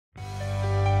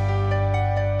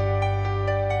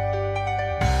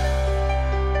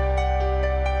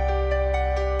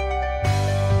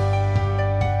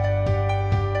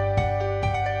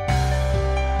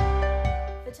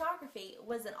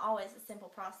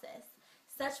process.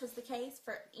 Such was the case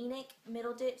for Enoch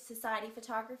Middleditch Society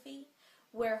Photography,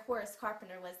 where Horace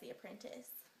Carpenter was the apprentice.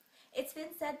 It's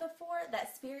been said before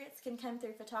that spirits can come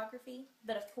through photography,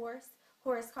 but of course,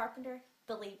 Horace Carpenter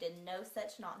believed in no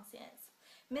such nonsense.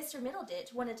 Mr.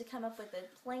 Middleditch wanted to come up with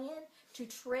a plan to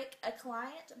trick a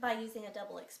client by using a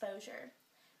double exposure.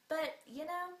 But, you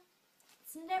know,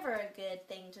 it's never a good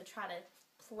thing to try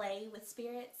to play with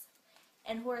spirits.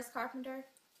 And Horace Carpenter,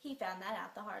 he found that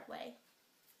out the hard way.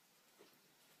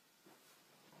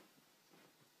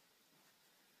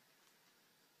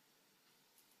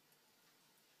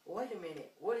 Wait a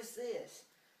minute, what is this?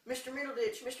 Mr.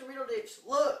 Middleditch,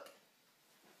 look!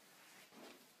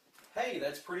 Hey,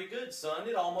 that's pretty good, son.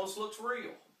 It almost looks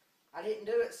real. I didn't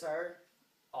do it, sir.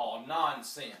 Oh,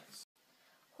 nonsense.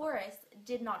 Horace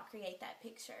did not create that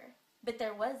picture, but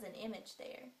there was an image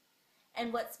there.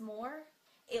 And what's more,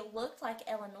 it looked like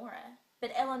Eleonora,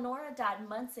 but Eleonora died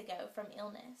months ago from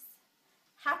illness.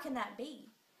 How can that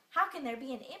be? How can there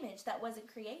be an image that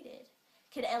wasn't created?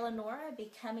 Could Eleonora be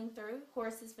coming through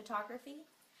Horace's photography?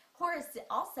 Horace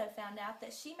also found out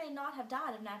that she may not have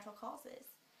died of natural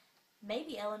causes.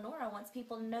 Maybe Eleonora wants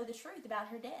people to know the truth about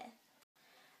her death.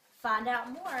 Find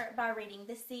out more by reading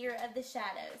The Seer of the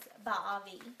Shadows by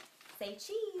Avi. Say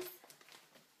cheese!